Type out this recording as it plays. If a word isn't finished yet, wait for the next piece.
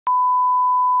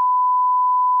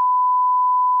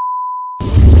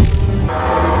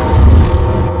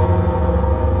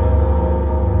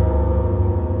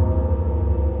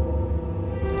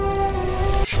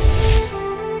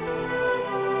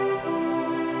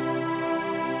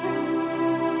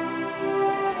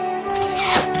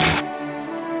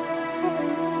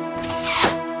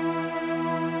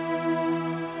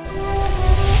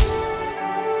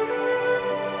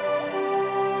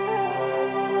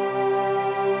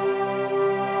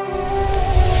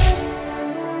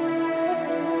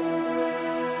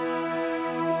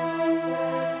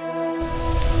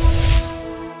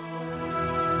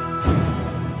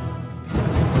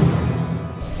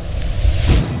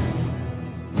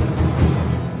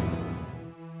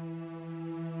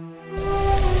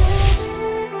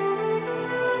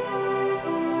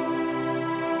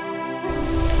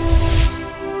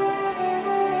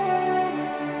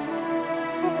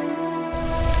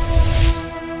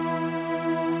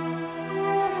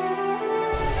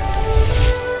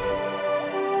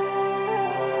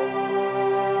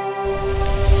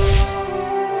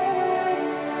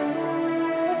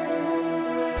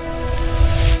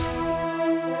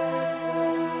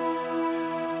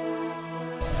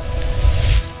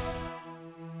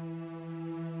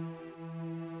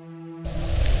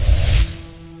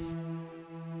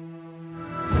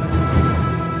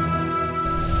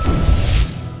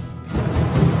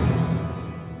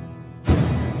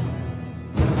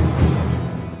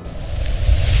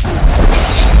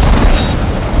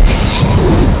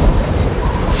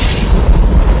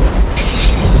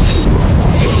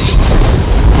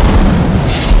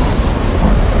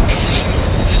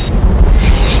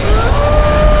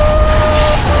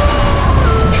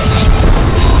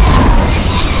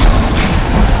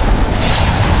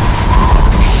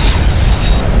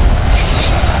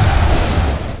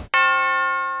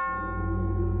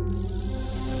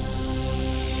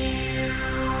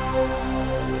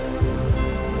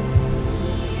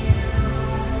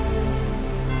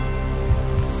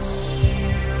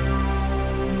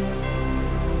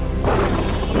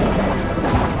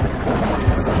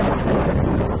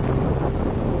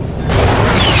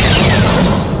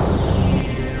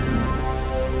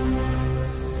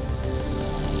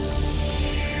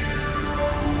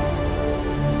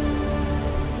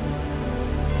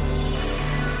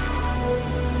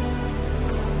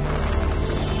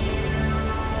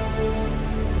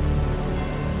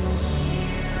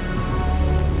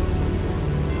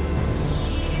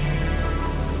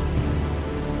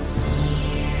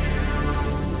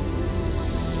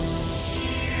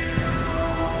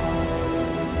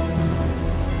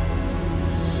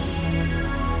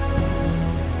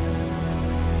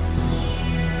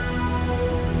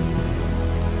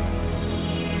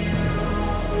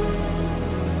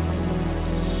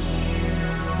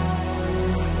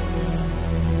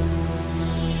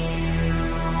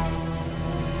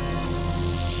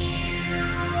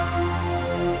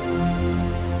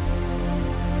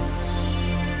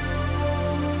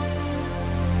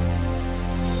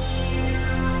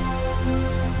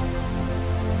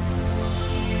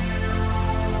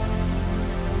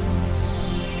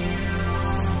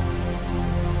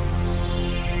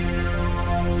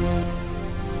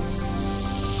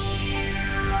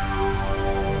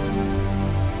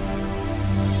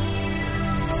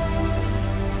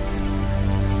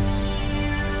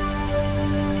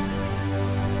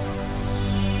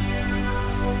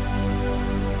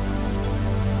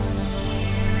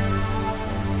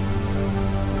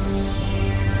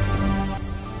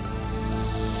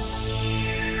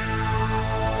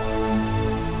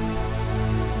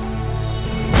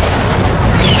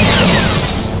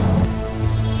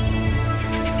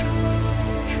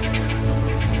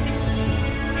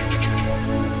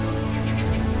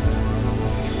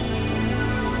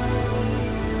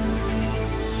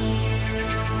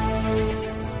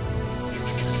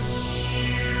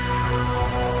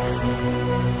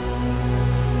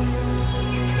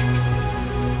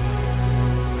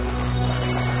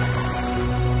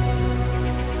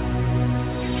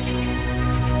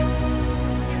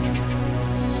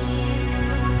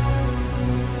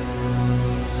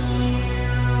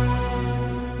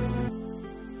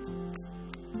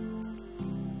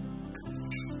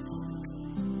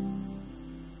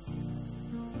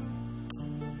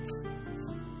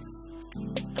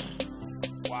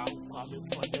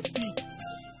Kumawood on the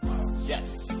beat.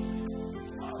 Yes.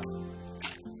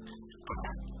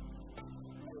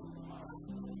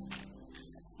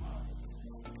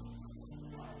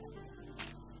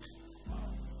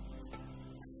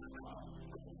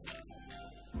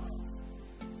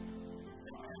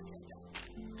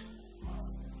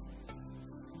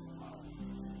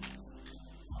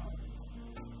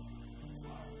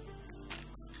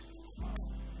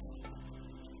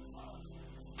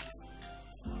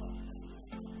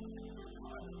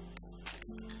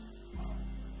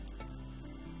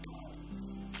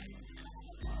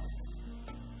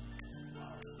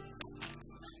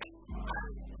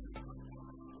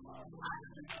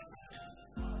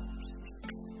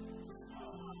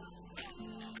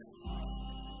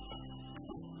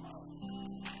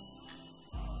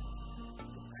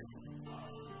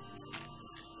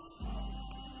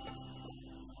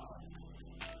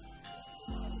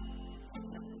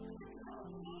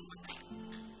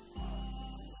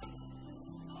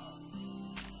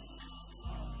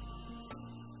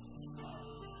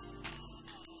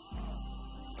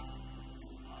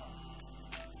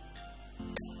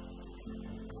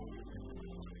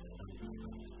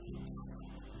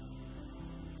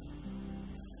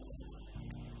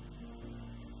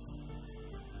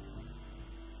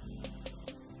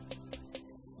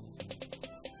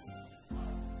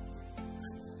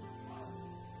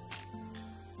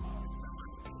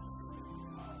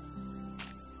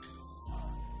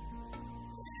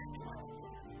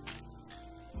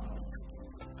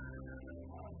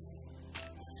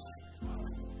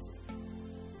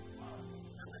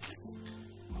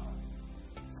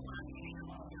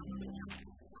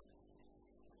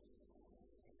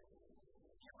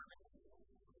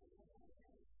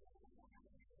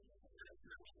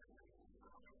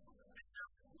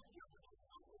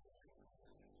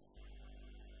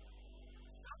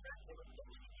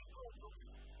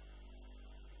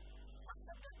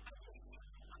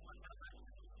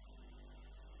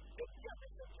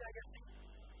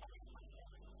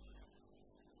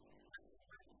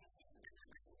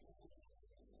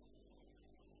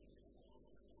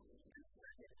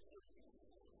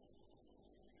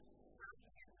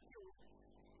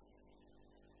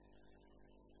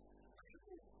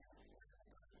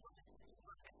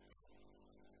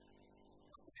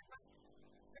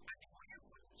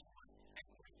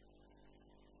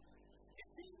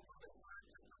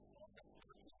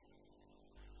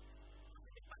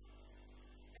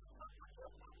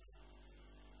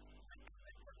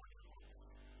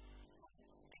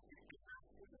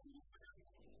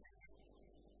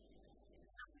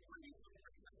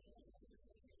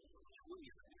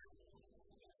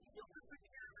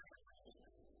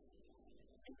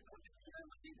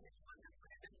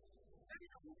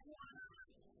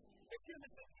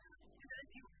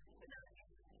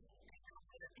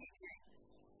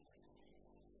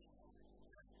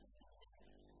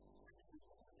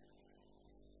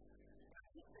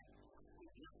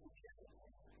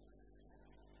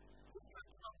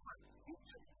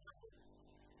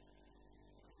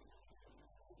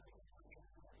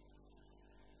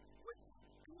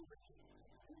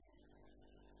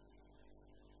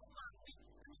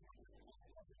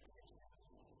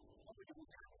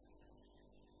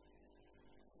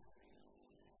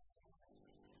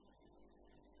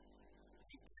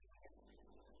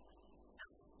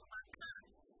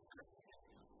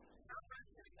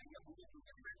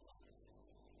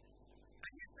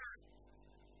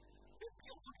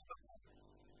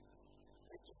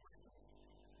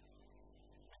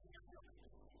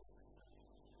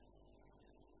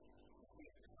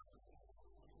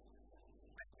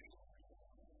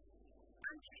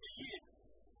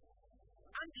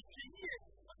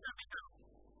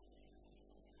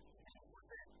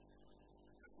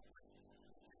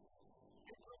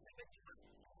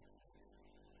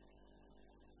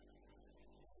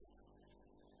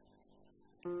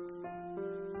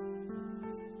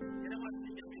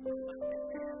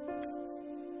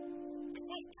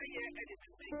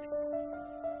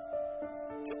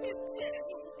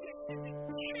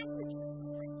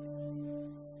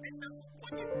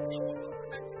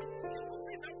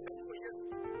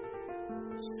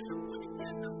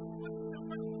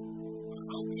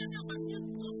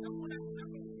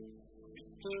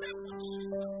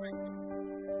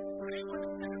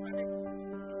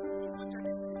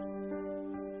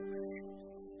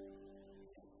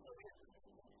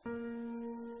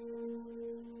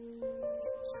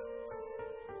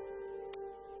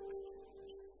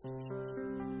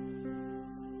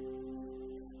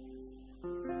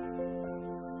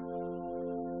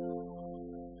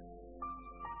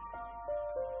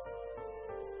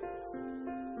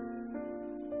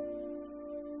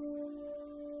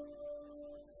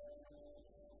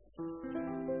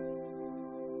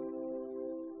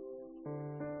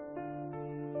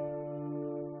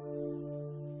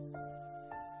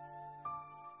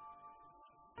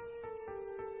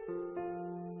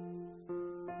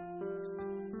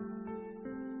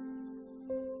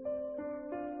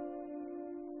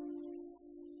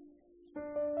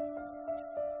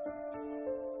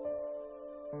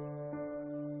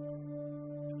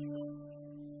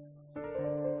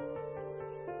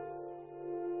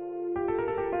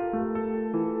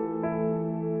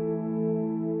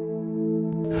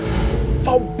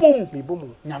 Fa bom. Me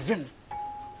bom. Nya vem.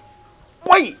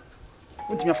 Boy.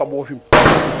 Untimi afa bo hwem.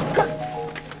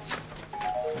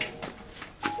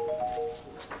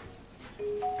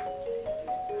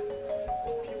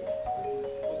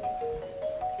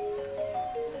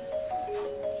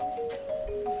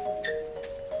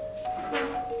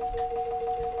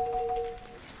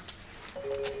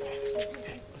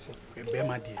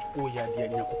 Bema di o ya di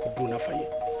anya kokodo na faye.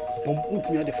 Bom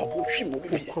untimi ade fa bo hwem obi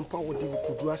bi. Kompa wo di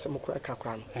kokodo asem kura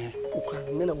kakra no. Ukra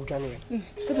no na wudwane.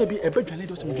 Se da bi e ba dwane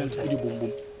do se dwane e di bom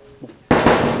bom.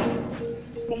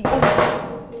 Bom bom.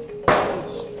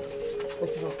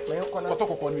 Koto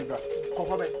kokko ni bra.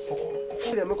 Kokko be.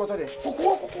 Kokko. De me koto de.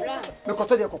 Kokko. Me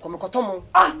koto de kokko, me koto mo.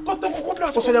 Ah, koto kokko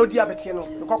bra. So so na odi abetie no.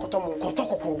 Me koto mo. Koto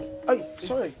kokko. Ai,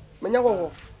 sorry. Menya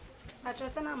wo.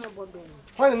 Atrasa na mo bodo.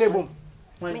 Hwan na ebom?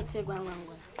 Mete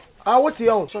gwangwangwa. Ah, what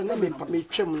you? Sorry, na me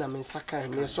twem na me nsaka.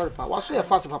 Me sorry pa. Waso ye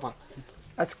fast papa.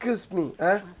 Excuse me,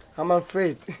 I'm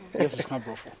afraid. Yes, it's not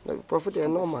profit. Profit is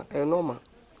normal,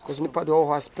 because nipa do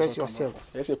all space yourself.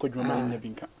 Yes, you could remember in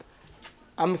binka.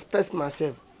 I'm space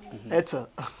myself. Eto.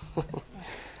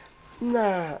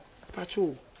 Na,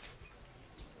 pacho.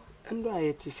 Endo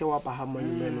ayeti se wa ba ha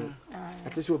manu no.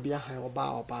 Ati se obi aha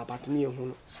oba but ne ehu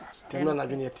no. Teno na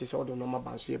dwene ati se odo no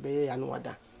ma so ye be ye ya no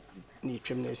wada. Ni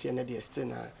twem na ese na de still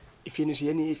na ifi ni so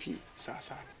ye ni ifi.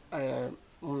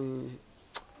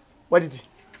 What did he?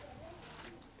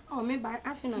 Oh, me ba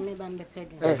afina me ba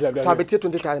mbepedwe. To abete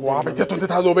 20,000. Wa abete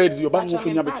 20,000 obedi oba ho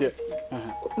finya bete.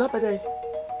 Na pede.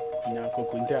 Nya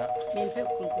kokunta. Me mpe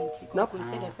kunkunti. Na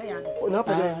kunti de say ya bete. Na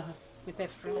pede. Me pe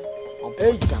fry.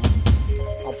 Hey, jam.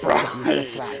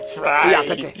 Fry. Ya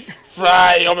pete.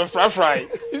 Fry, o me fry.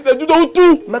 Is the do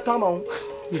too. Meta ma ho.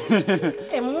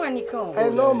 Mu ani ko.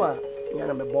 Normal. Nya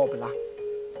na me bobla.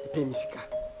 Pe misika.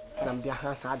 Na me dia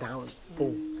ha sa down.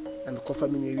 Na me kofa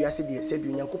me wi ase de se bi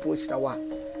Nyankopon hira wa.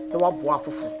 Na wa boa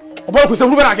foforo. Oba ko se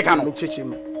hu be na keka no. Me cheche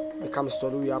me. Me come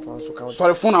story wi upon so kan.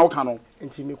 Story phone na wo kan no.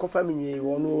 Enti me kofa me wi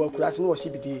wo no wa kurase no wo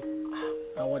shibidi.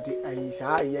 A wo de ayi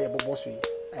sa ayi bobo so yi.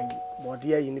 Ayi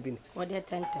body ayi ni bi ni. Wo de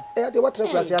tente. De what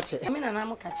kurase a che. Me na na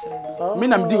mo ka kire. Me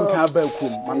nam di nka ba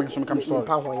kum. Ma me so me kam story.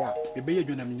 Pa ho ya. Me be ye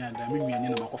dwona me nya da me nua ni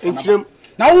na makofa na. Ntrem.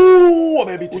 Na wo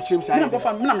ba bi ti. Ntrem sa. Me na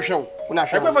kofa me na me hwe wo. Una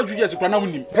hwe. E kofa juju esi kura na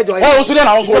wonim. Oh, so dey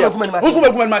na wo so. Wo so ba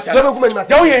kuma ni ma sia.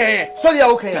 Yo ye. Sorry ya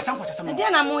okay. Just am. De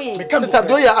na mo ye. Sister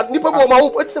do ya nipa bo ma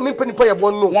wo eti me panipa ya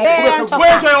bon no. Wait so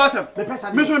you wasem.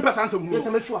 Me so me pesa ansem mu. Yes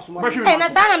me hwe aso ma. Eh na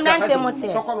sa na mnanse mote.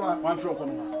 Wan frɛ ko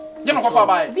no. Ye no kofa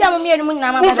bae. Bia mo mienu mu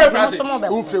nyina ma ba.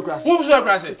 Unfre kurase. Wo frɛ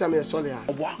kurase. Sister me sorry ya.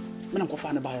 Oboa. Me na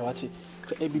kofa ne bae wate.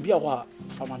 E bibia ho a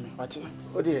fa ma me wate.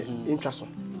 O de intwa so.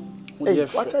 Hey,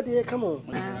 what are they come on?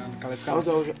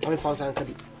 I'm found some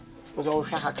cabi. Was all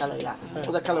shaka color ya.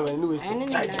 Was a color when you see.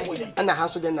 And the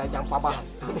house then I jump papa.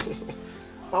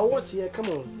 I watch here, come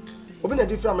on. Open a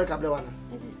different America blue one.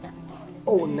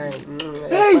 Oh, nine.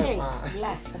 Hey,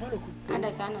 and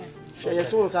the son. She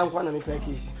soon some one of me play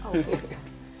kiss.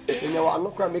 And you are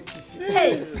not going to make kiss.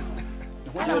 Hey,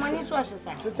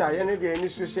 sister, I need any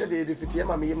social defeat.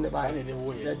 Mammy in the Bible.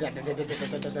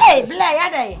 Hey,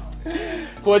 Blay,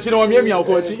 Coach, you know me, I'll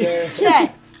coach you.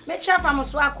 Make sure from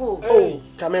Swako. Oh,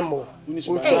 Camembo. You need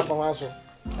to have a answer.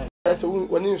 That's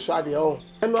when you saw the own.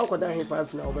 And walk down here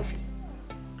 5 now.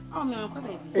 Oh, my uncle.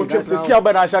 What you see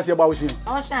about I shall see about you.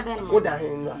 Oh, Shabby. What the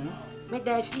hell? Make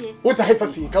that fear. What the hell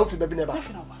fee? Go for baby never.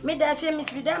 Make that fear me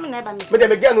freedom never.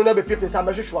 Madame again will never people some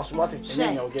measure was what it.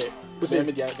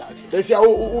 They say,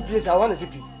 oh, PS, I want a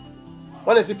zippy.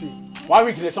 1 CP. 1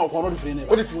 week, there's some corner free.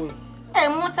 What if you? Hey,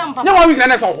 more time. No 1 week,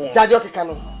 and that's all. Chajoki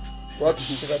Cano. What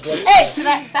should I do?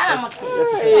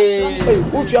 Hey,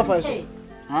 what you have?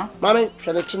 Huh? Mammy,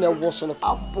 try to turn a was on a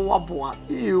boa.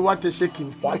 You want a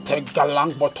shaking. What a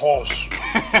galang botos.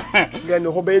 Then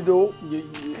the hobedo.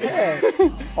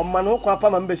 On man, Papa,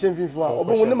 and Bessin for. Or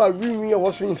when my ring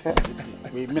was in.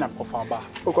 We mean I'm far back.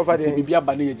 Okofa de be a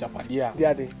banana Japan. Yeah,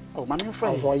 daddy. Oh, my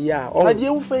friend. Oh, yeah. Oh,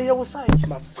 you fail your size.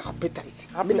 My appetite.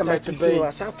 I mean, I might say,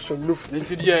 I have to look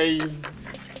into the eye.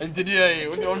 Into the eye.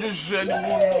 When you're just selling.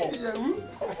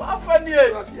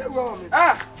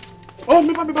 Ah, oh,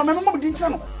 my mama didn't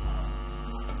channel.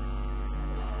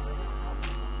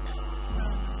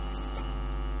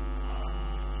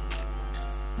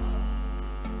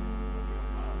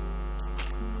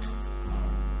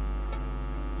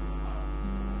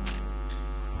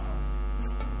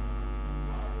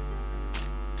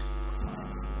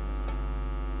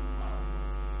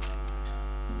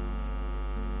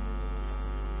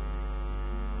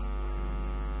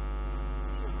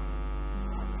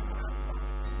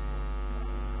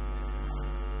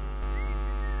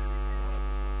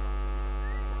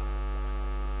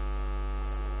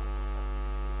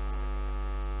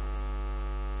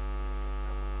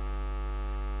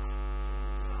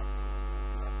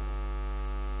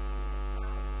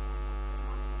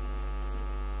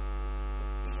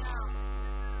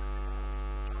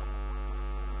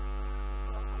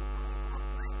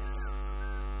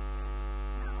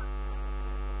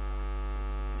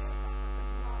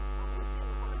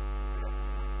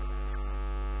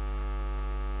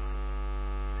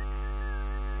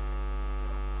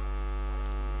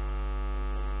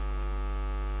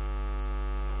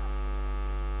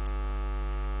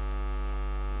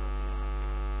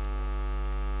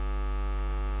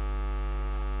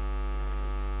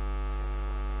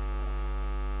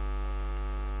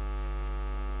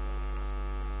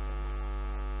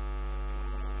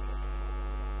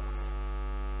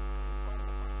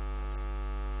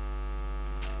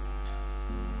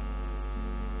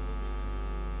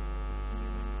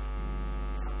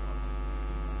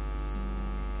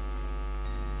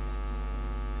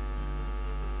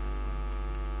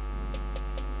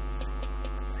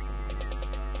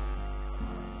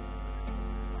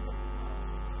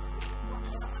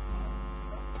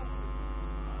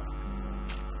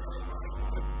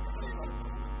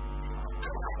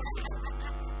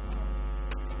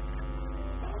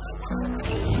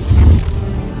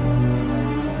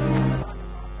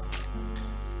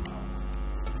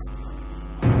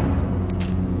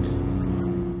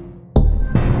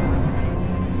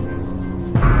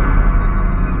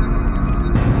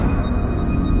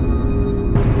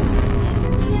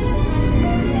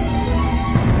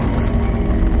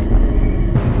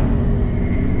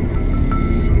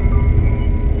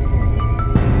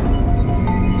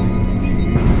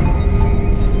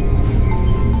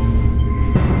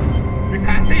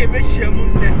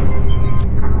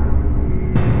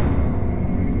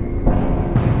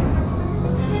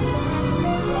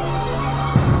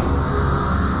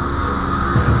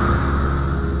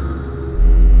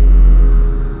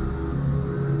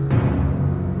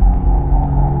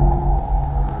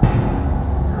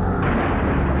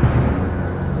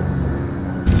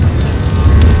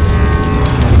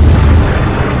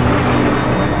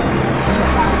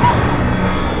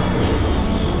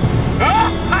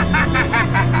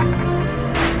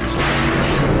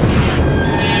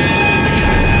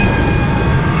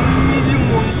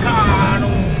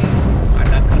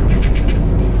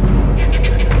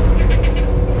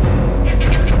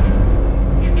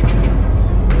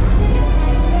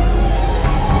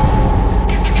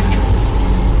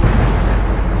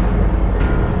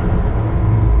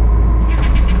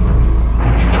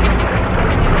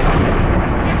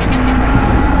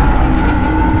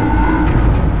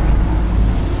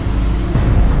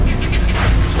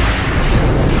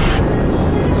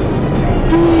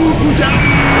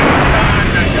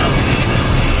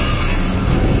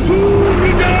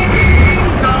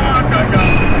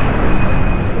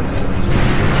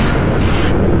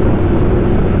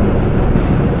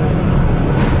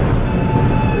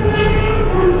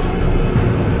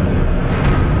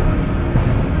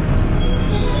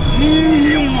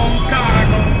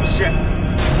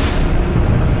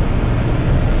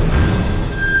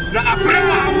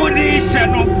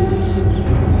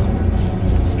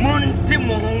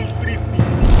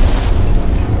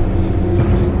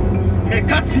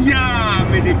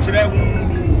 de kyerɛ ho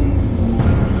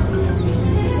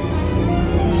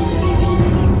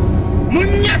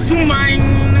munya suman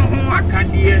no ho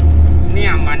akadeɛ ne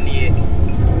amaneɛ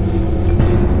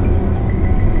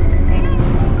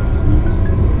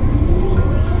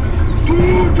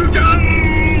tutu jam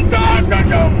da da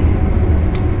jam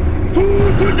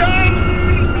tutu jam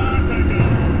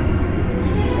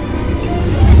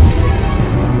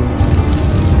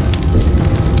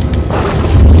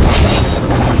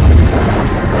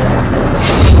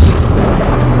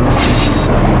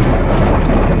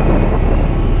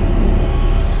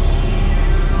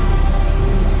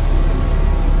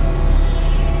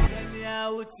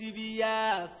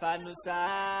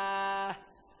Fanusa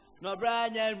no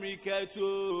branya mriketu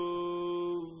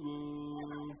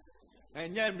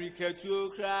enya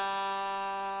mriketu kra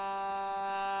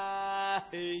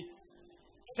hey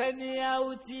senia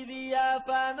utibi ya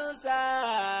fanusa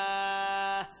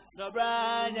no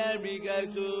branya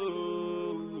mriketu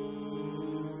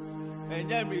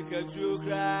enya mriketu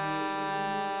kra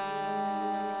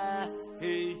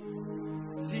hey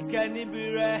sikani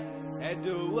bire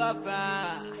edo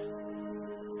wafa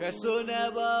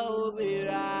Personeba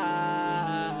obira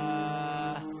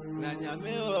na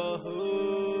nyame oho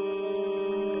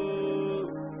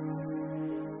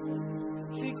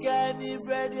sikani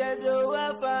bread edo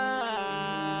wapa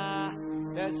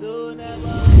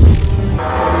personeba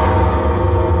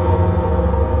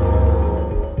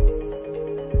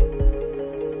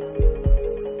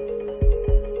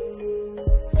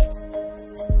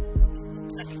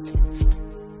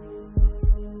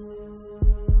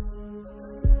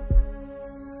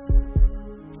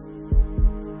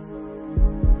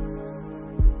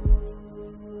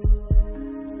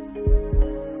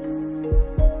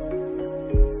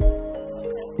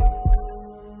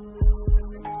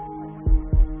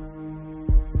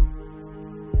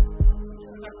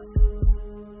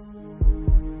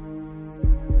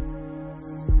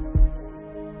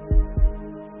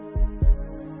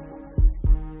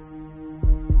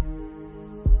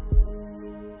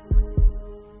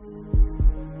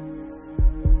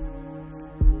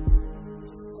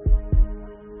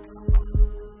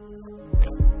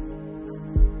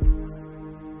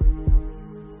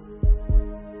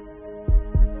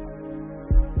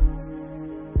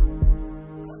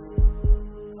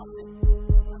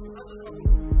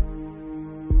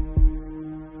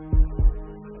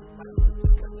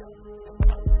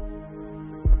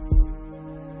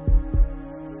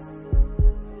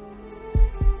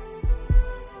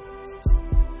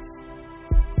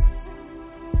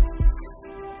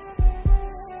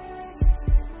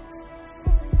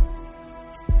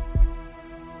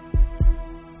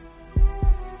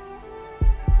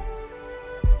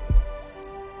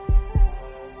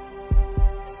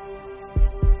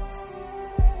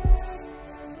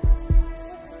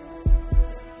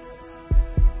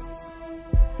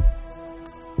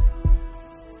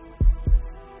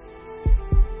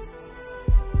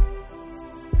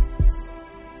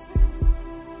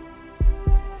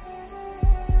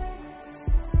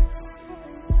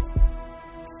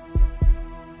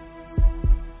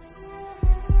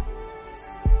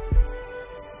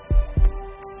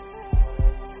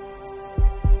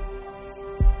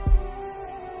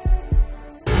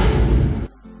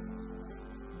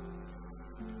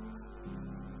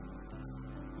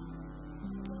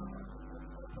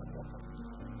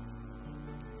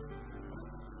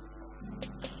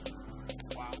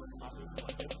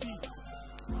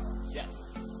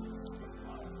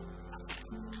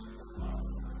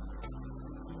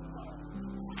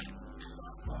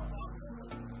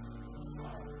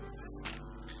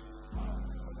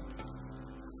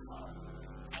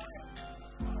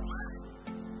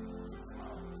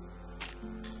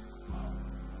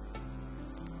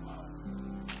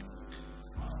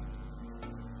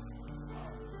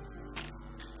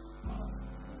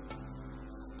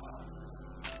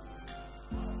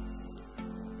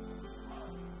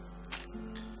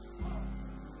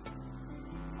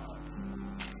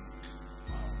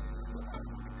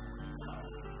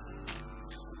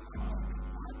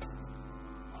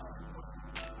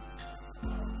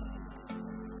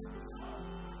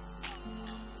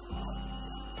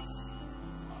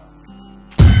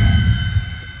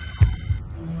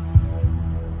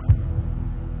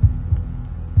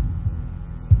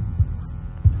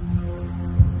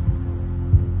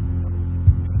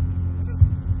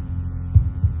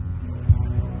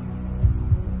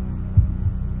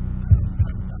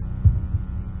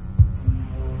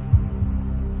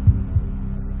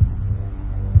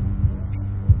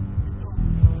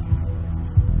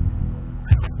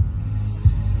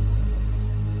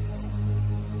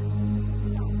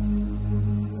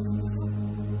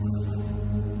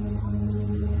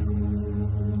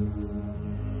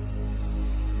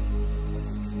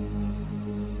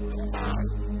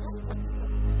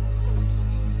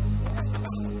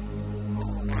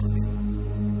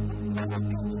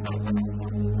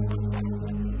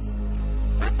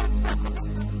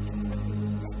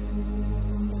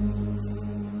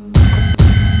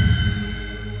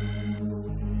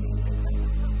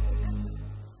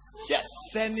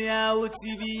Senia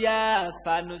utibia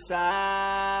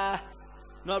fanusa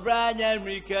no branya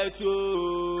mriketu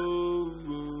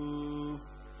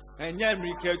enya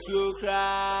mriketu kra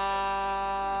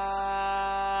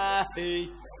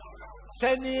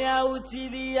Senia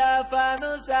utibia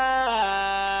fanusa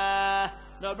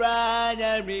no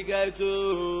branya mriketu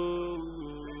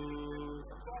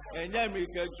enya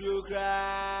mriketu kra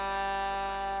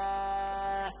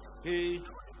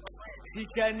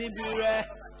Sikani bure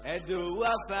Edo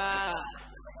wafa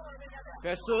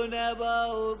Persona ba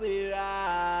obira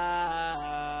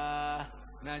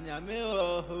Nanyame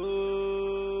oho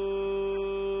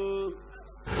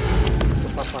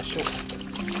Papa show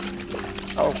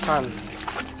Akan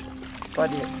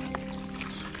Padi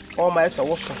O ma esa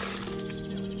woso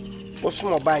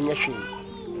mo ba anya hwe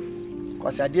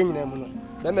Kwase ade nyina mu no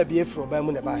be ma bi efro ba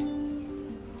mu ne ba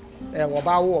wo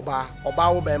ba wo ba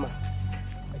ba ma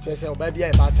Chese oba bia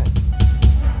e batan.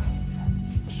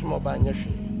 Sumo ba nya hwe.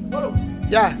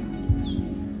 Ya.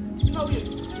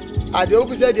 Ade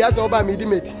oku se dia se oba me di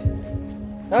meti.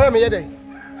 Na me ye dey.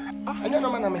 Anya no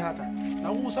ma na me hata.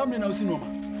 Na wo sam na osi no ma.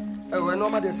 We no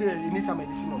ma dey say inita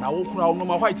medicine no. Na wo kura no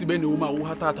ma white be na wo ma wo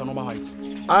hata no ma white.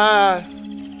 Ah.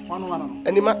 Wano no.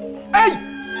 Anima. Hey!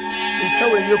 Ika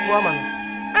we ye po ama no.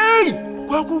 Hey!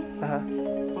 Kwaku. Aha.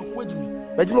 Kwaku wajimi.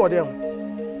 Bajimi odem.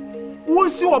 Wo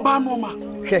si oba no ma.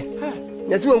 Hwe.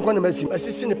 Yesi won kwa na masi.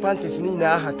 Asisi ni panties ni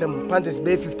na hatam. Panties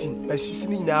be 15. Asisi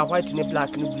ni na white ni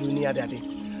black ni blue ni ade.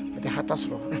 Ade hata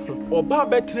soro. Oba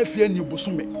be tena fie ni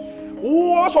bosome.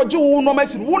 Wo so je wo no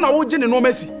masi. Wo na wo je ne no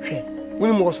masi. Hwe.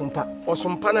 Woni mo osompa.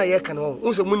 Osompa na ye ka no.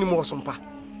 Wo se muni mo osompa.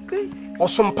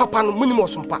 Osompa pa no muni mo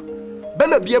osompa. Be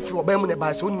na bia fro oba mu ne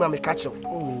ba se woni ma me ka kire.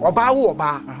 Oba wo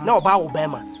oba na oba wo ba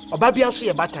ma. Oba bia so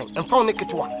ye batan. Emfa wo ne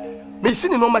ketewa. Me si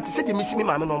ni no ma te se de me si me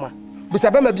ma me no ma.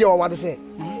 Bisa be ma bia wo wade se.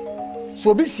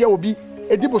 So obi sia obi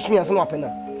edibo so yanse no apena.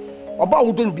 Oba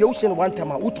wo don bia wo se no one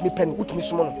time a wutumi pen wutumi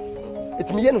somo no.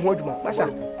 Etimi ye ne ho adwuma. Masa.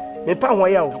 Me pa ho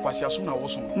ya wo. Kwasi asom na wo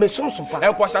som. Me som pa.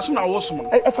 Kwasi asom na wo som.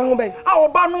 E fa ho ben. A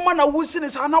oba no ma na wo si ne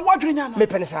sa na wadwenya na. Me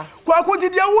pen sa. Kwa ko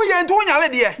didi wo ye nto nyale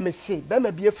de. Me se be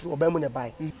ma bia furu oba mu ne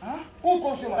bai. Who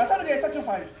consume? That's how they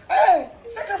sacrifice. Hey,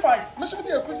 Sacrifice. me should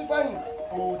be a crucifying.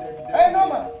 Oh, Hey, no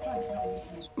man.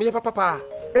 Me papa.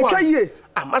 E ka ye.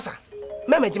 Ah, masa.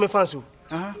 Me me fanso.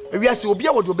 Aha. We are so bia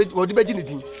wodi beji ne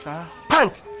din. Sa.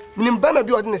 Pant. Minim ba ma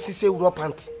bi odi ne sise wuro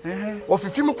pant.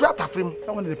 Ofifi mu kura tafrim.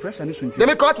 Someone the pressure ni sunti. Dem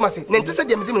me cut mase. Ne ntese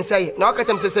de me di me nsaye. Na waka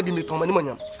tem sese bi me ton mani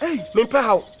monyam. Hey. Me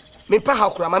pa ha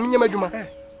kura ma me nyama dwuma.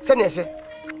 Se ne se.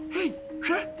 Hey,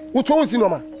 hwe. Wo to wonsi no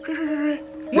ma.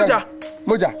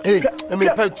 Moja. Hey, me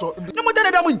pa tro. Ne moja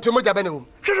na da mu nti. Moja be ne wo.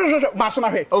 Hwe. Ma so na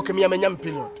hwe. Okay, me nyam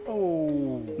period.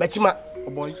 Oh. Machima.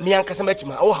 Oh boy. Me ankasa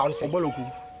machima. Wo ha on se.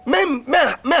 Oboloku. Me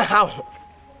ha ho.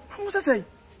 How say?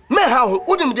 Me ha ho.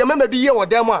 Udim de mama bi ye wo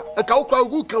dem a. Nka wo kwa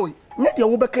wo ka we. Nya de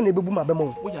wo beka na ebebu ma be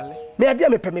mo. Wo yale. Me ade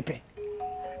me pe.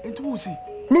 Enti wo si.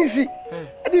 Me si.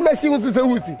 Ade me si wo se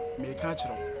wo si. Me ka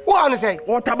kiro. Wo an say.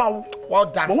 Wo tabawo. Wo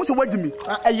da. Bo wo se wagimi.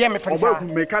 Eye me pe sa.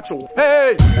 Oboloku me ka kiro.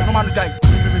 Hey, no ma no dai.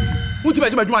 Me si. Wo ti ba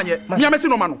jima dwuma anye. Me amesi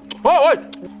no ma no. Oh, oi.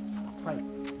 Fine.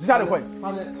 Disa de koi.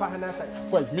 Fa na sai.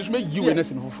 Koi, me so me yiwe na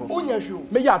si no foforo. Unya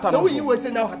hwe. Me ya ata no. So yi we se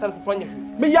na hatan fofo nya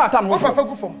hwe. Me ya ata no. Wo fa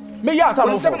gu fom. Me ya ata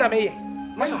no. Wo se na me ye.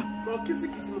 Masa. No kisi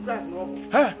me class no.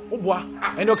 Wo boa.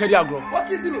 Ene o kadi agro. Wo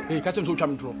kisi me. Hey, ka chem so twa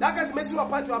me tro. That guys me si wa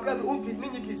part to abla me unki me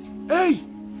kisi. Hey.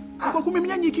 Ko ku me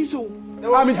nya kisi o.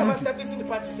 Me start in the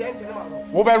party say ente ma ro.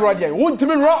 Wo be ro de. Wo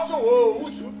ntimi ro. So oh,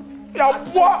 usu. Ya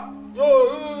boa. Yo.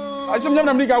 Asem nyam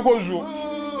na me ka ko zuo.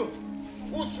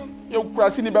 Usu. Yo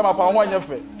kura si ni be ma pa ho anya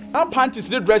fe. Na panties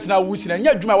the dress na wusi na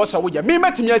nya adwuma wo sa wo ya. Me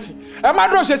matimi asi. E ma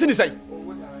dro se ni sai.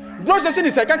 Dro se ni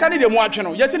sai kanka ni de mu atwe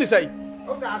no. Yesi ni sai.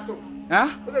 O fa aso. Ha?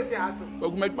 O se aso.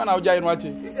 Oguma na wo jai no ati.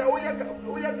 Ise wo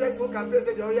ye dress wo campaign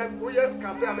say wo ye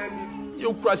campaign amami.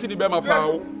 Yo kura si ni be ma pa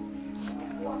wo.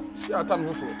 Si atan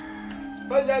wo fo.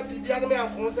 Banya bibia na me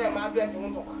afon say ma dress wo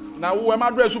to. Na wo e ma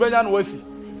dress wo benya no wasi.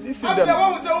 This is them. After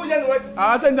wo say wo nya no wasi.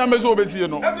 Ah, say nyam bezo obesi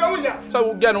no. After wo nya. Say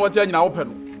wo get no what nyina wo pe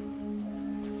no.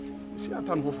 Si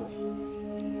atan wo fo.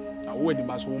 Na wo ni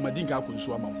ma so wo ma dinka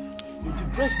akonsu ama wo. Nti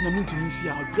dress na mu ntimi si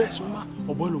a dress wo ma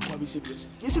oboy lo kwa be si dress.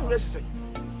 Yesi dress say.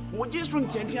 Wo je string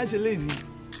tiantia se lazy.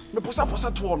 Me posa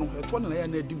to no. E to na ya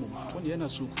na adi mo. To na ya na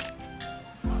soku.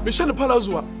 Me hye ne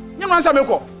palazzo a. Nyam ansa me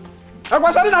ko. E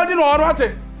kwa sare na odi no ono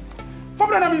ate.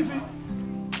 Fobra na mi si.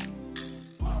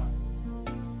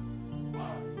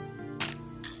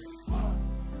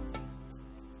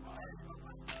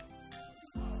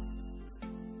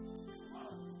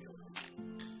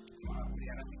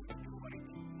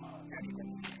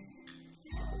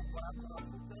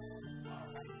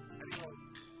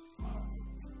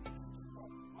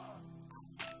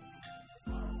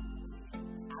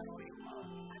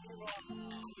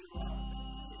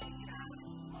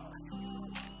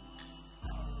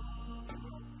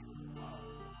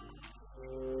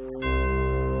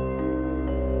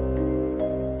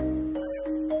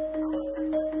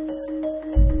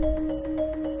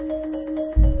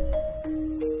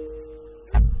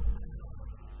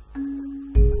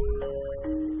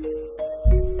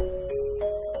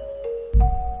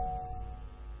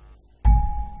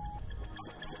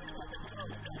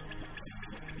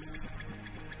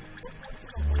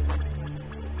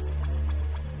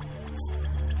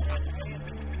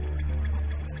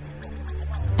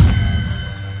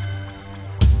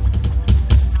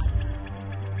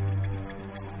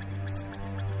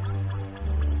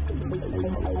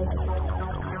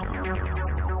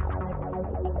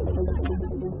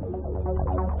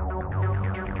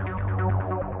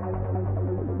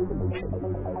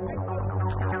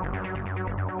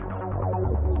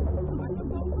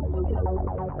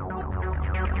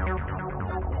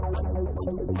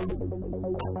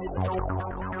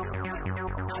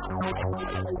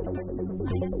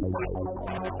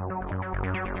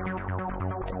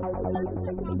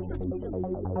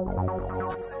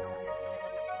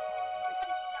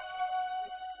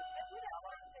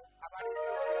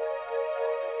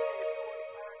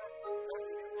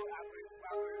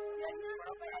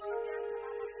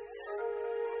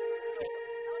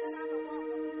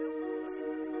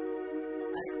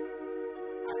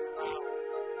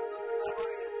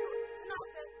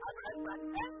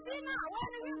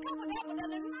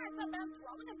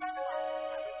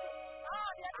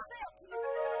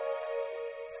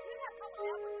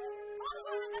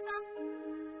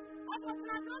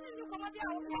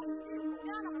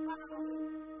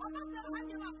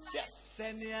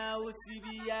 Senya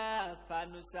utibia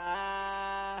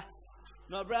fanusa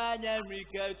no branya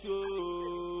mriketu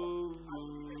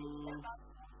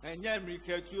enya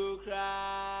mriketu kra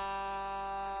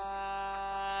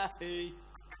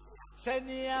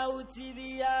senya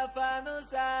utibia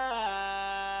fanusa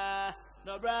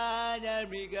no branya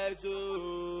mriketu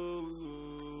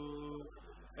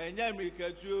enya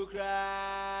mriketu kra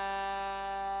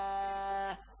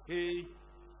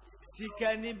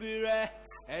sikani bire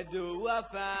Edo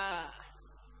wafa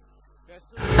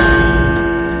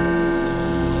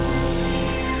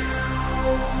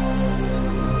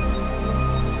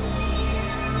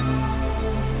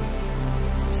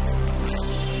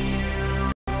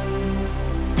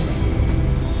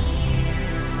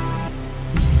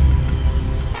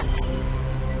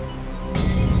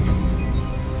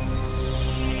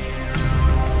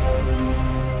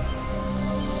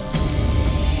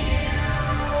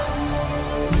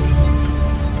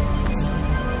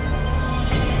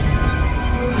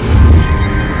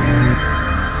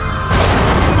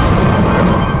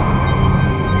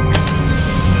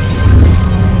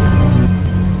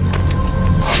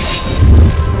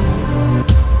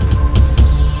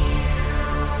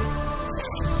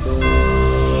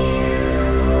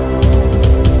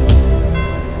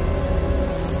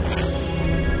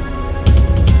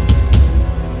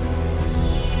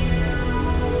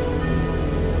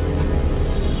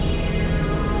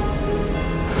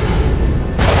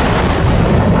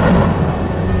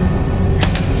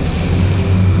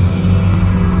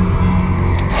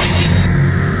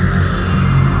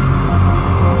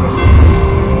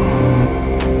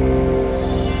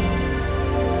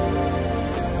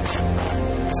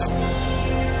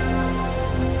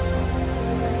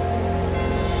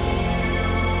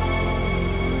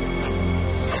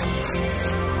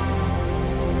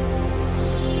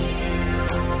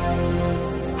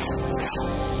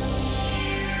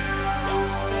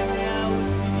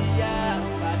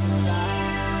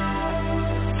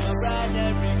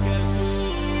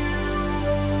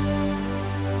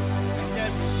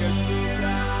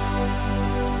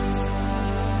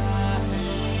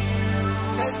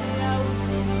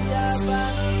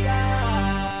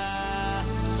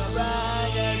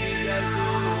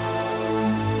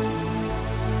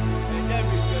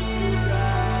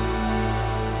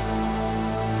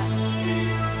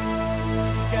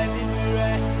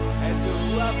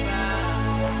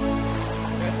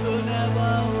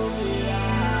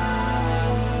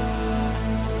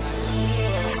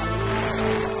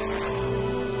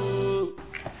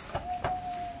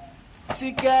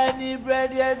Sikani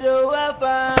bread do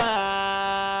wafa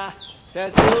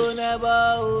Tasuna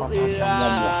ba ubira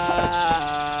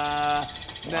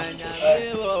Nanya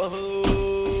mewo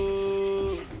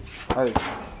Hey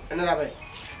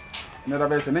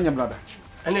Enerabe se nenya brother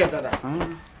brother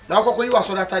na akoko yi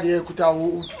waso data de kuta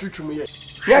wo twutwum ye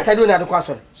ya tade na de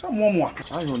kwaso sa momo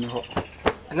ayo ni ho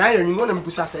na ayo ni wona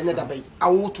mpusa se ne dabai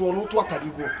awo to lo to atade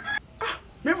go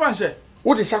me fanse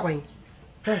wo de sakwan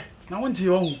na wonti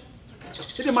yo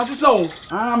ide masisa o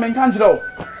men kan jira o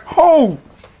ho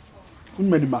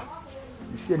unmenima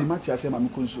isi enima ti ase ma me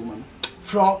konsu ma no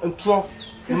fro ntro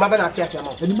ma be na ti ase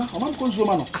ma enima o ma konsu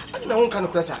ma no na won kan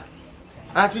kresa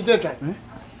ati je kan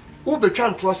wo betwa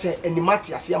ntro se enima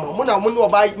ti ase ma mo na mo ne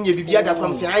oba nye bibia da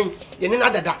pram se an ye ne na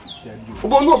dada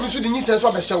obo nu obi su di nyi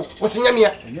senso be hyew wo se nyame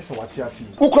ya enye se wati ase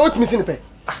wo kwa otimi sin pe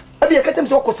abi e katem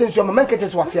se wo ko senso ma man kete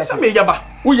se wati ase se me yaba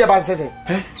wo yaba se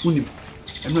unim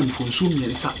emra mi konsu mi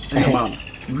nsa enema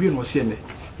no wie no se ne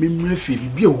me mrefi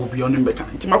bibia wo bia no mbeka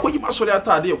nti makoyi masori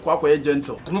atade e kwa ye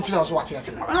gentle nti na so wati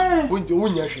ase wonje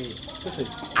wonya hwe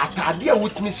atade a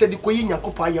wotimi se de koyi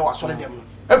nyakopa ye wa sori dem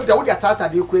If the would atata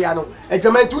de Koreano, a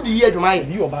German to the year to my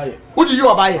you buy it. Would you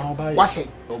buy it? What's it?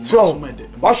 So,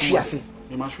 wash yes.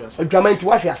 A German to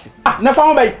wash yes. Ah,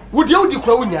 never may. Would you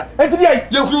declare and today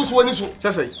you lose one is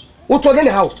say. What again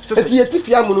how? Says the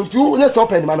Tifiamun to let's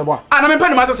open Manaba. And I'm a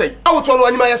penny master say, I will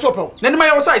tell you my soap. Then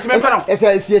my size, my panel. As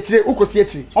I see a tree, Uko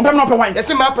Sietri. I'm not wine. The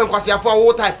same map and Quasia for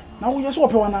all time. Now we just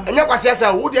open one. And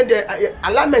Yaquasiasa would end the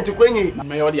alignment to bring you.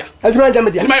 My audio. I don't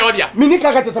remember my audio.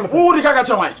 Minica to some. Who the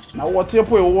Kaka wine? Now what your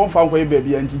poor won't find way,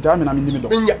 baby, and Jamin, I'm in the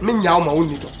middle. Minya, my own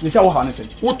little. You saw Hannah.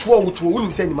 What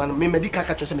wouldn't send man, may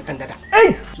Medica to some candidate.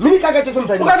 Hey, Minica to some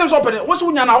penny. What is open? What's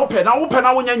when you're open? I'll open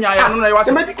our Yanya. I was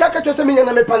a Medica to some in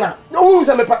a mepana. No, who's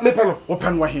a mepano?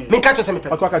 Open what he make catch some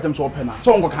pepper.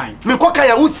 So kind.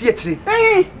 Mikokaya would see a tree.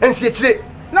 And see a tree.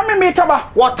 Let me make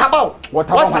about what about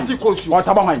the course? What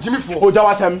about Jimmy for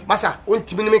Jawasam? Massa, won't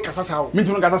to make Casasa,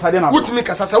 Minton Cassadena, would make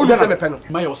Casasa, would have a pen.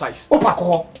 My size.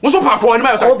 Opaco. What's Opaco and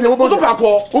my size? What's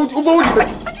Opaco?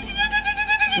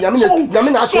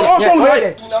 Yamina, so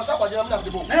right.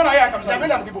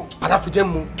 I have to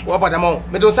them. What about them all?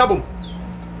 Meadow Sabum.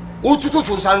 Oh,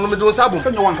 to San Meadow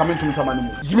Sabum. No one coming to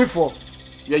someone. Jimmy for.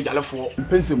 Yellow for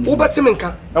pencil.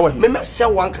 Ubatiminka. Meme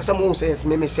sell one Casamo says,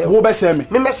 Meme sell. Ubasem,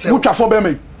 Meme sell. Mucha for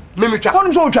Beme. Mimicha.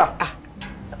 One soldier.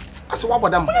 As what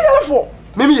about them? For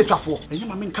Mimi a truffle. And you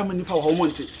mammy come in power.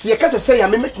 Want it. See a case say, I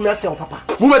may make myself, Papa.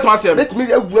 Who met myself? Let me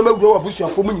grow a bush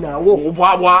for me now. Oh,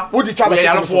 Wawa. Would you travel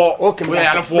yellow for? Okay,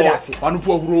 yellow for one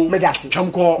poor room. Medassi.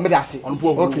 Chamco. Medassi. On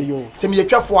poor. Okay, you. Send me a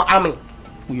truffle army.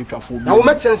 Now, what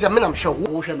makes sense? I'm sure.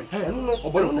 Wash me. I don't know.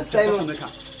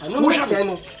 I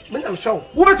know. Sure.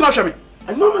 Who makes me?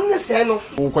 I know.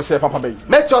 Who say Papa Bay?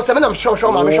 Met your 7. I'm sure. Show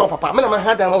my Papa. I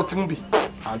had them out to me.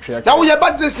 Now we are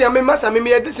about this year. Me must have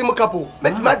me a decimal couple.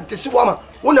 Met mad this woman.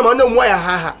 One of them why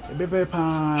ha. Baby,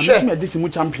 share me a decimal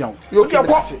champion. You can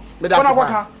pass it.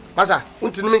 Masa,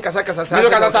 unti nimi kasa sa. Me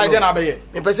kasa sa ide na be ye.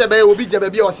 Me pese be obi je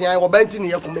baby osia wo banti ne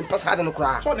yakum me pesa ade no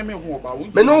kra. So ne me hu oba.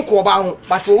 Me no ko oba ho,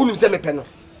 but wo unim se me pe no.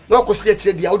 Na ko sie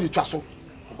kire dia wo di twa so.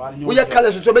 Wo ye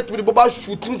kala so be tibiri boba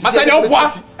shooting si. Masa ne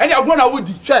oboa, ene agro na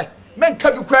wodi. Hwe, men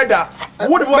ka bi kwada.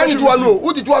 Wo de boba do anu,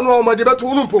 wo di do anu o ma de beto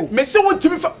unu po. Me se wo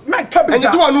timi men ka bi.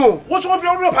 Ene do anu. Wo so bi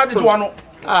o pa de do anu.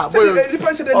 Ah, boy.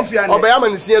 Elipa se de lifia ne. Oba ya ma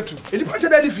ne sie tu. Elipa se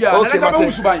de lifia, na ka be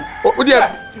wusuban. O de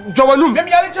Jowanum. Me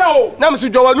yale cha o. Na me se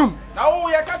Jowanum. Na o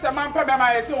ye ka se man pa me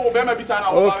ma ye se o be ma bisa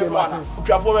na o ba me wana.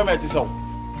 Twafo be ma ti se o.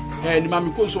 Ni ma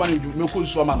me ko so wan me ko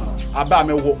so ma no. Aba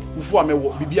me wo, ufu a me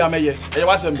wo, bibia me ye. E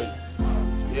wa sembe.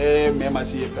 Me ma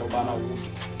se ye pe o ba na wo.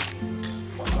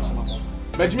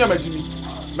 Majimi.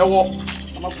 Me wo.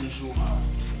 Na ma ko so.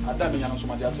 Ada me nya no so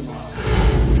ma de atema.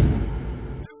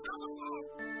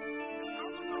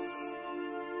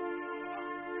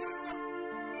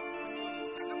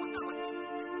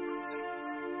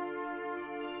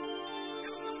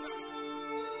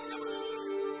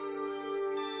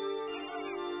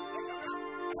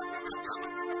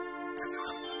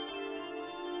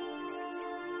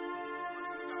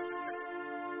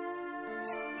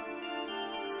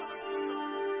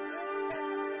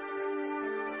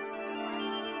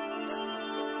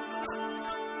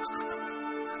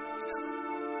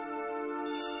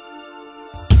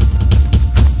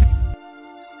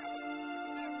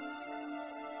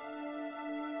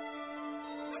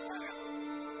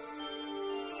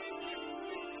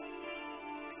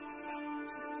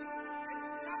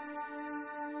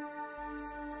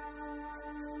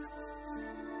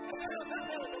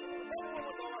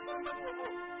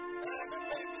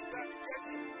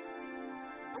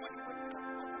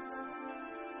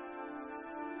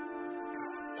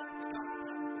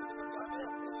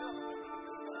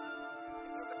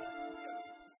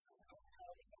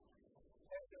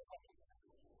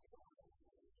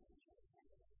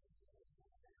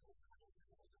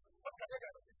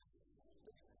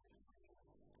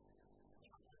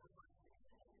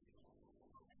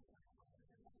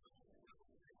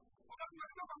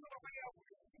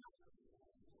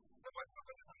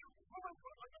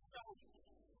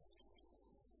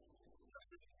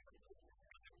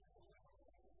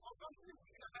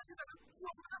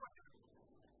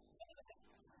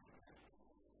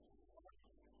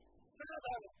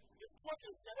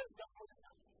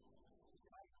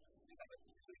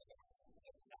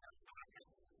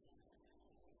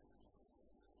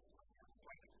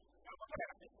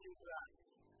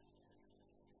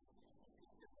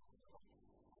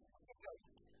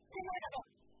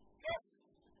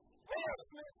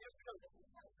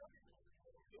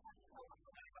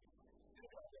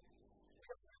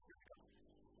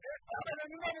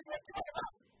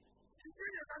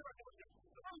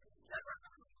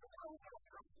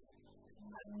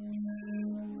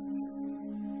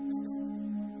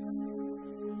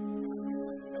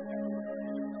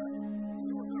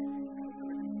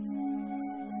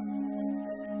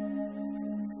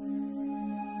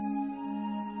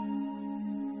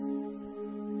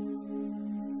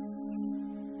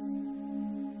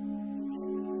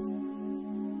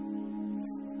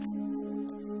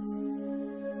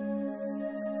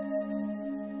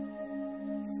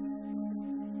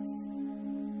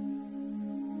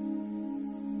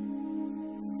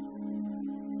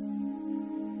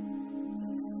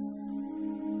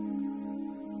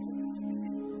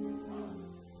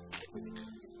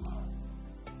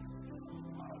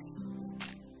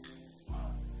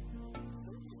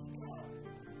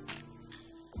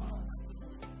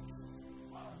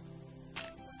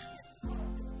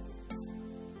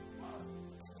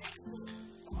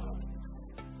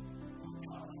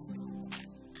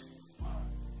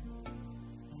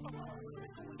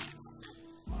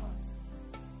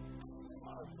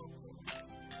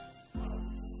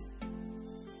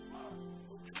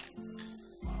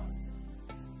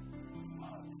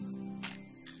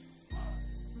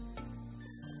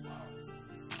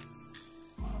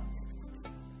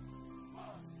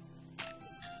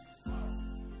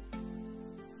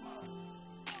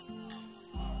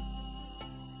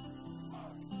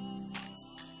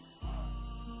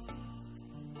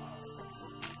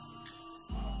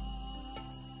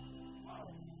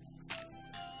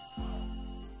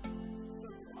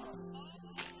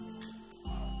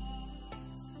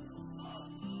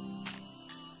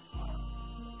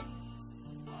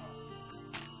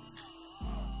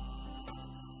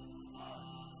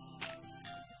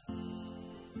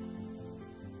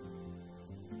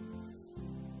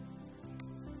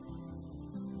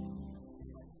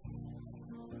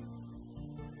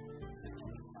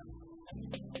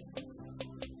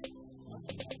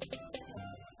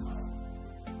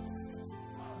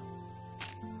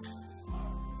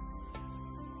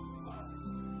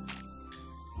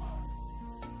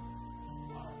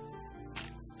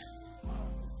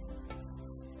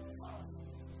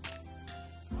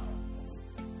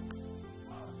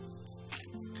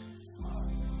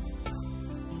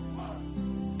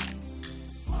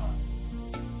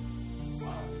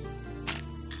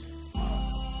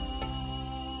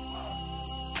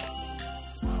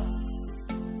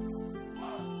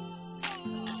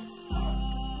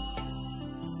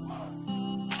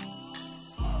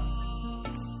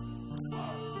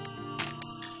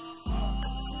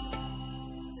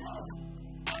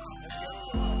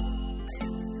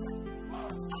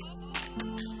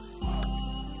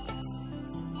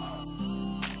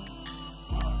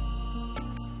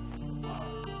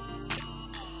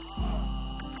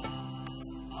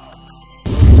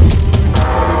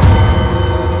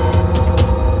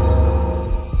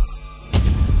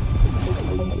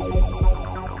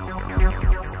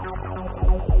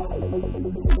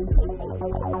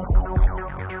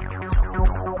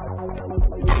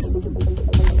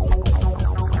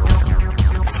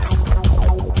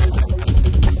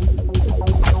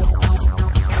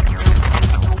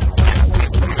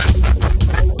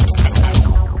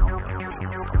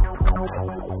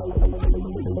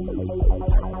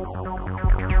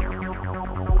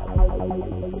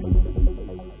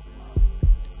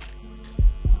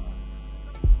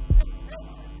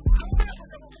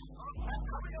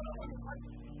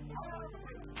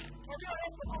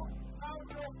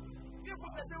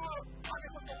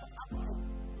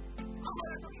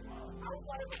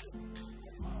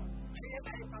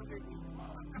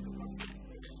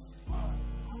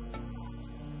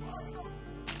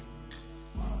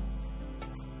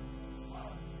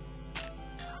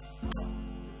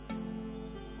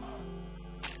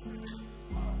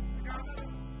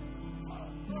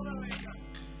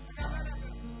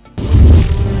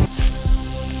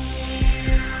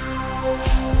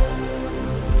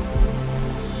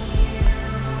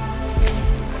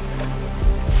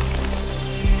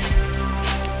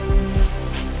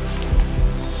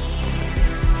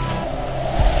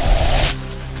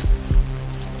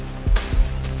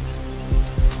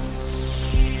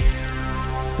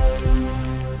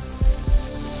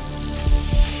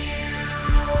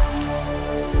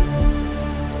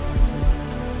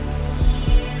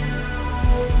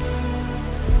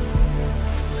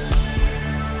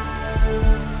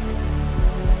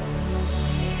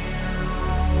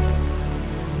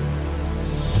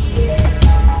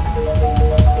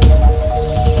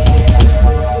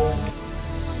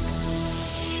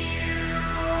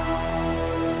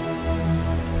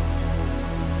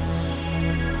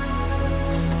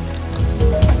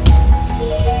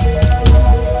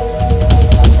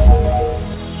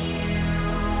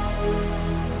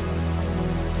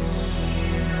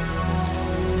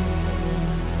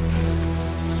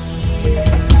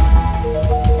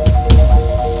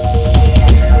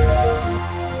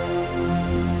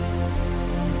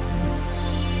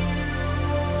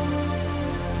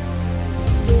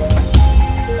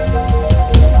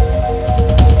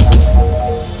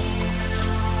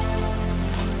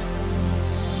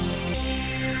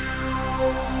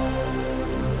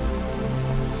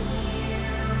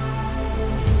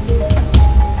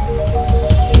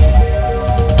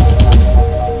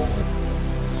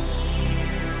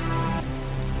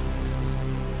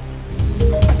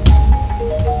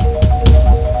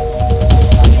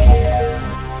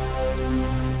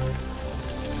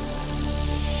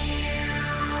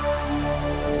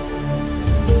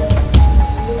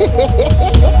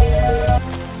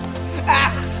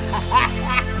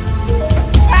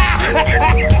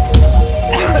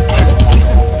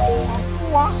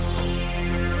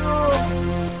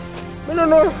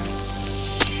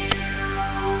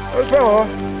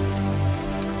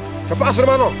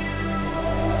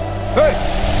 Hey,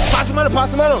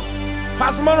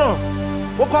 pass mano.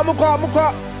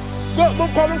 Muka. Go,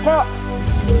 muka.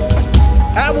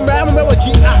 I'm what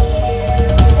you are.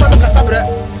 I'm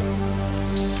Casabre.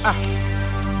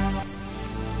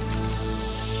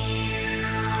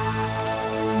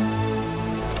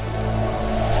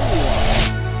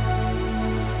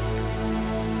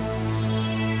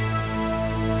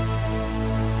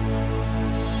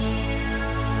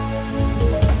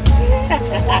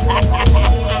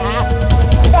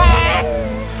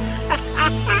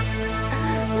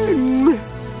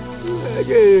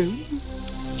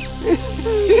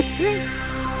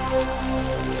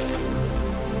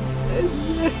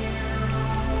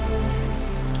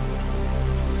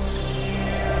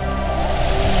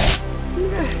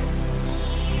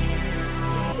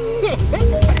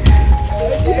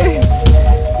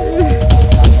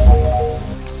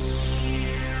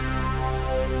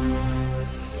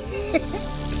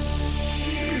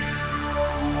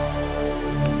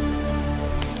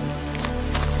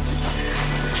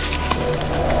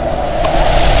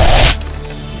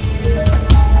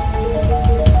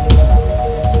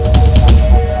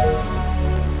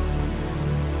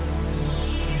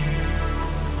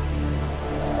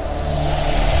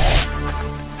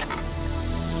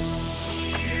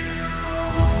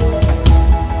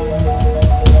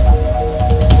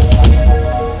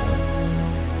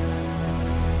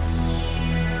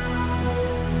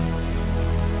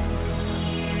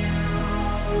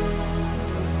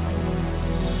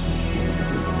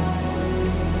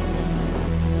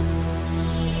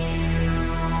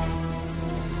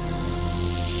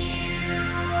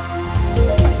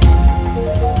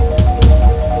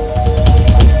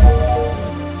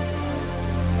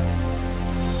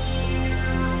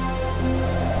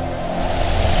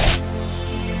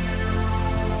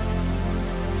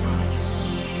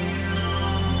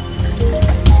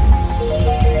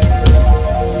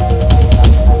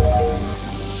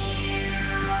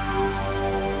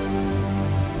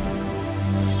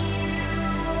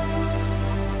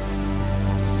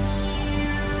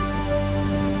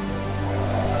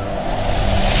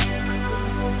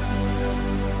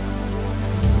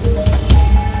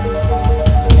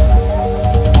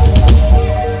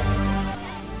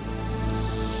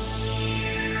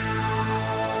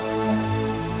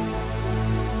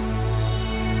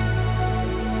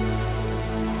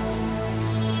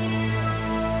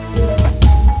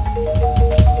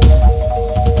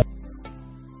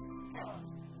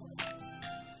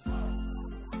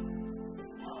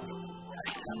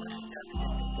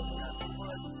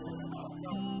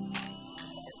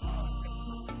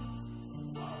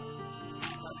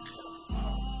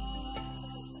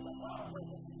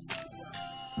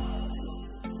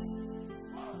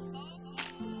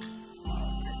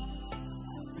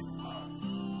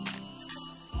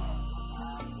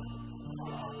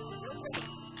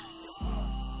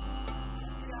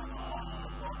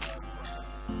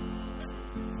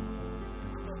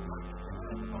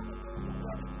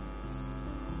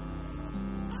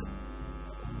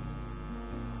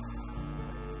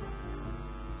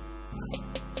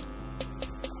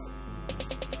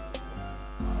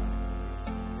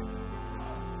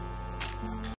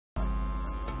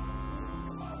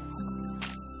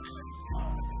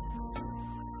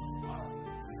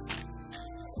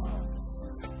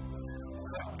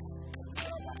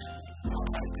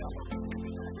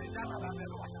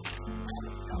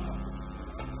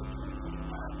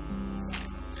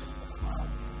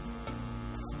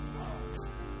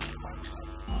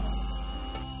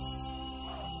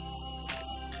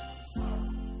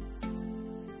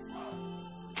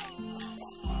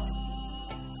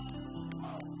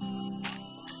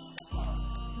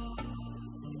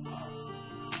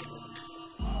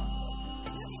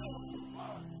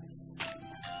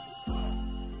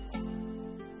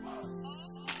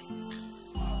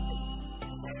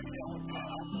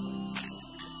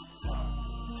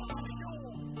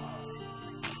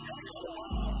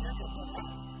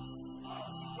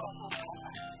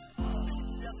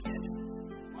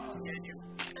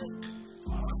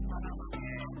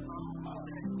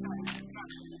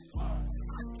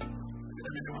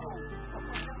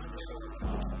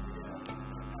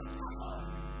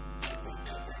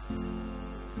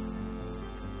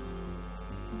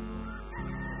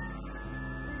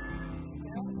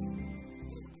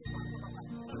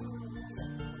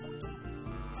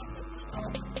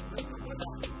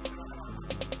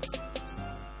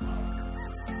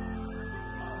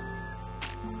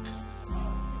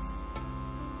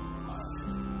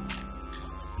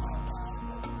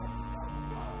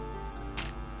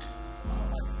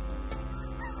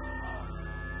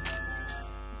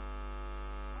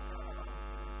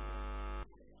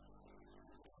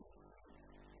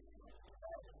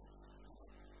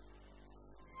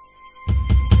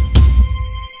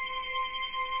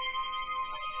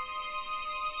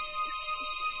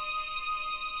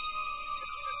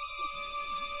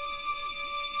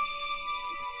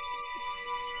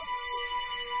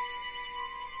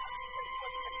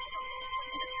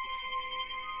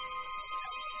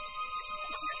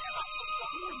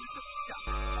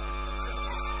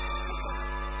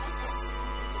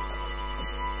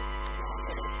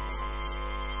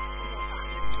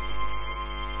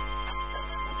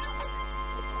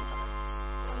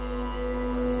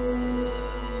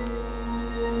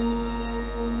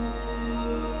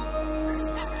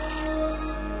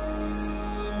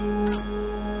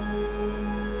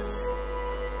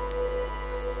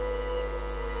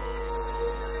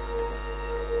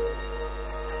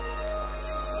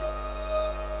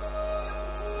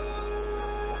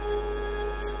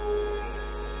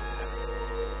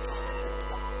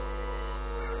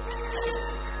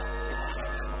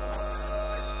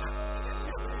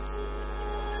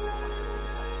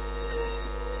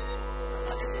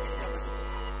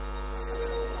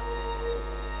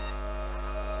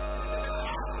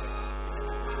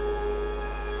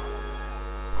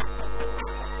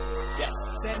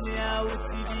 Senya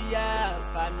utibia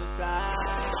fanusa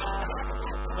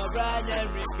no branya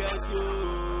riketu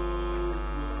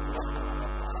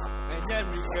enya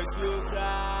riketu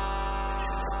kra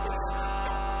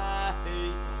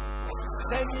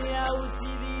Senya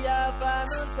utibia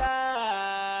fanusa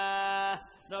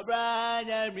no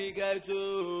branya riketu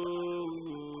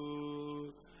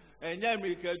enya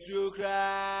riketu kra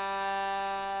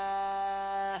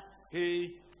hey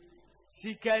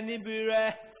sikani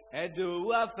bire Edo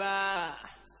wafa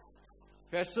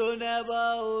persona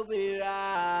ba obira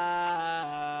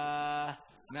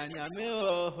na nyame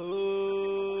oho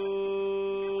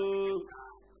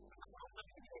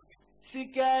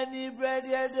sikani bread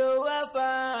edo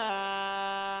wafa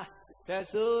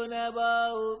persona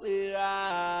ba obira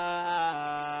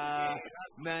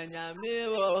na nyame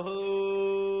oho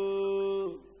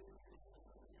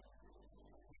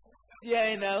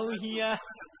dia na uhia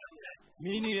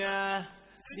minia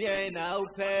Dia na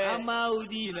upe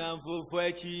amaudi na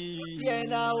mfufwechi Dia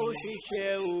na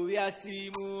ushishe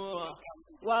uyasimu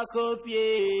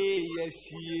Wakopye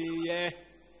yesiye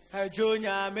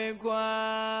Ejonya menkwa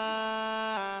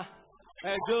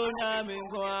Ejonya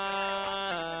menkwa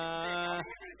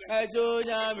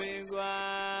Ejonya menkwa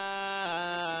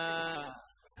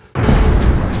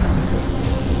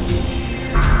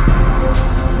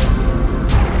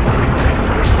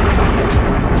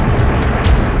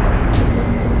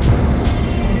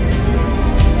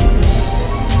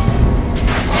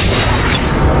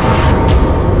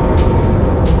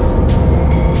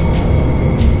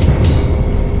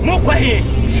Quiet.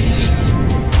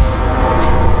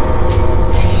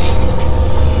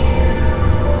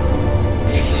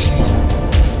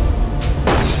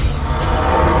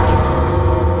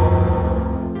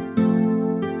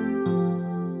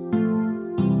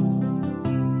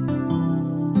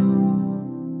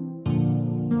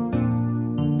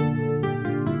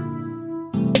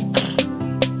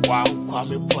 Wow,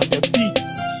 come upon the beat.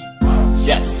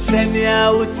 Yes,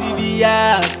 Senya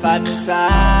utibia fanusa.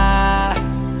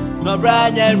 No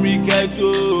branya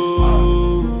riketu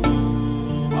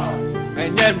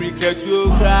enya riketu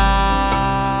kra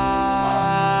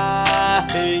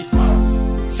hey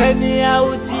Senya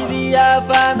utibia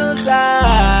fanusa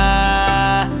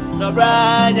no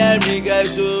branya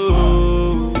riketu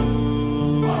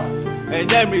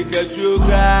enya riketu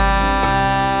kra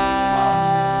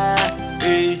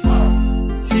hey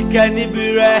sikani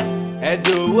bire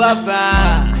edo wafa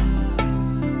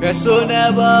persona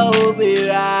ba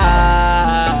obira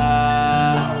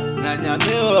na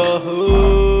nyame oho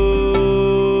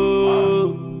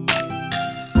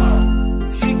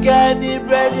sikani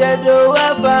bread edo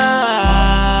wafa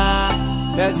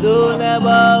persona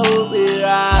ba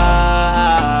obira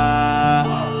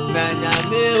na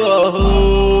nyame oho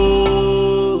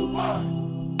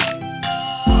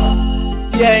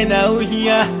dia na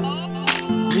uhia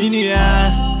minia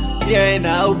Dia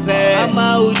na upe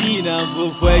amaudi na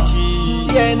mfufwechi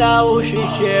Dia na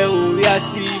ushishe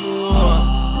uyasimu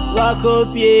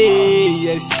Wakopye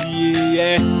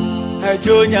yesiye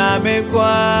Ejonya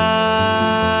menkwa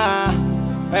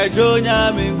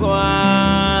Ejonya menkwa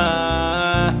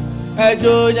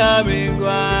Ejonya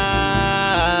menkwa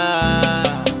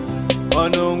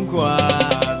Onunkwa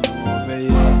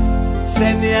Nomeye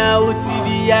Senya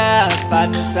utibia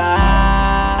fanusa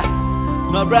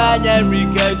No branya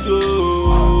riketu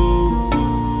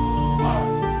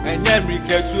enya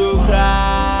riketu kra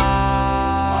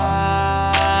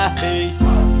hey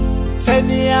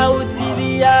Senya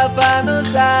utibia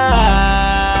fanusa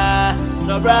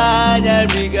no branya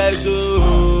riketu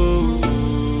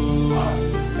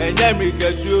enya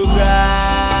riketu kra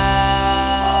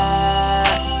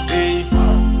hey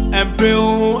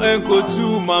empreu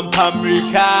enkotu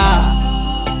mampamrika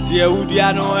Dia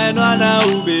udiano eno ana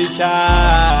ubesha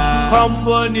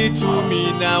Comfort to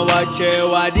me na wache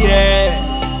wadie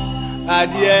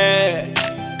Adie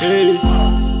Hey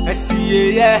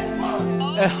Esiye ye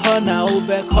Ehona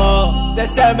ubeko The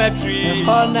cemetery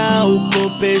Ehona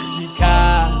ukope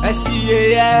sika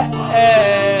Esiye ye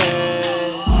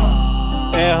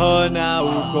Ehona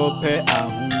ukope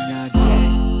ahunyadie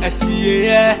Esiye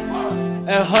ye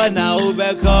Ehona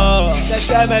ubeko The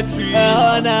cemetery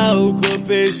Ehona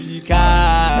ukope sika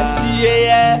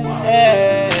Esiye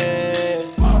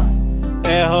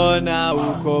Ehona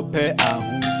ukope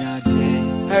ahunyadie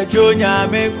Ejonya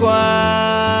menkwa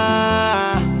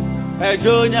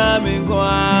Ejonya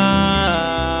menkwa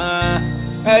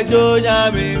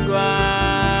Ejonya menkwa